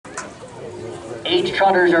8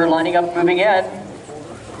 trotters are lining up, moving in.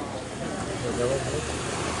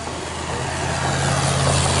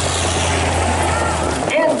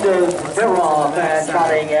 They're off and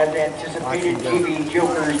trotting as anticipated. GB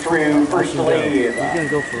Joker's through first to lead.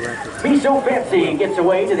 Be So Fancy gets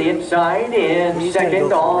away to the inside in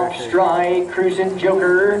second. Off stride, Cruisin'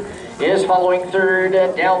 Joker is following third.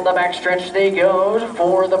 Down the backstretch they go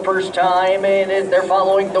for the first time, and they're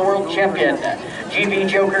following the world champion. GB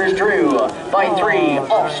Joker's Drew by 3.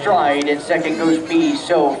 Off stride in second goes Be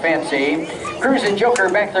So Fancy. Cruisin' Joker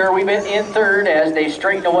back there a wee bit in third as they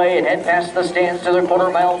straighten away and head past the stands to their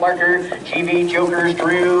quarter-mile marker. GB Joker's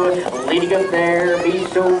Drew leading up there. Be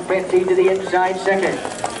So Fancy to the inside second.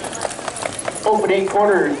 Opening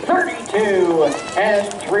quarter, 32 and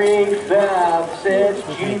 3/5. It's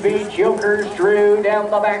GB Joker's Drew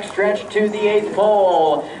down the backstretch to the 8th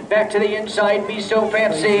pole. Back to the inside, Be So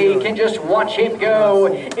Fancy. Can just watch him go.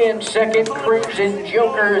 In second, Cruisin'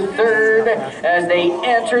 Joker third. As they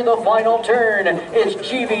enter the final turn, it's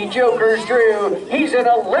GB Joker's Drew. He's in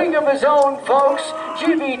a league of his own, folks.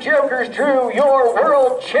 GB Joker's Drew, your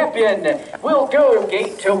world champion, will go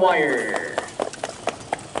gate to wire.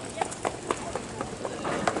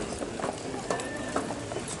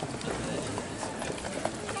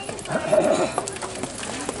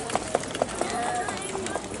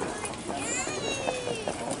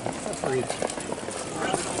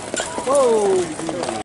 Whoa!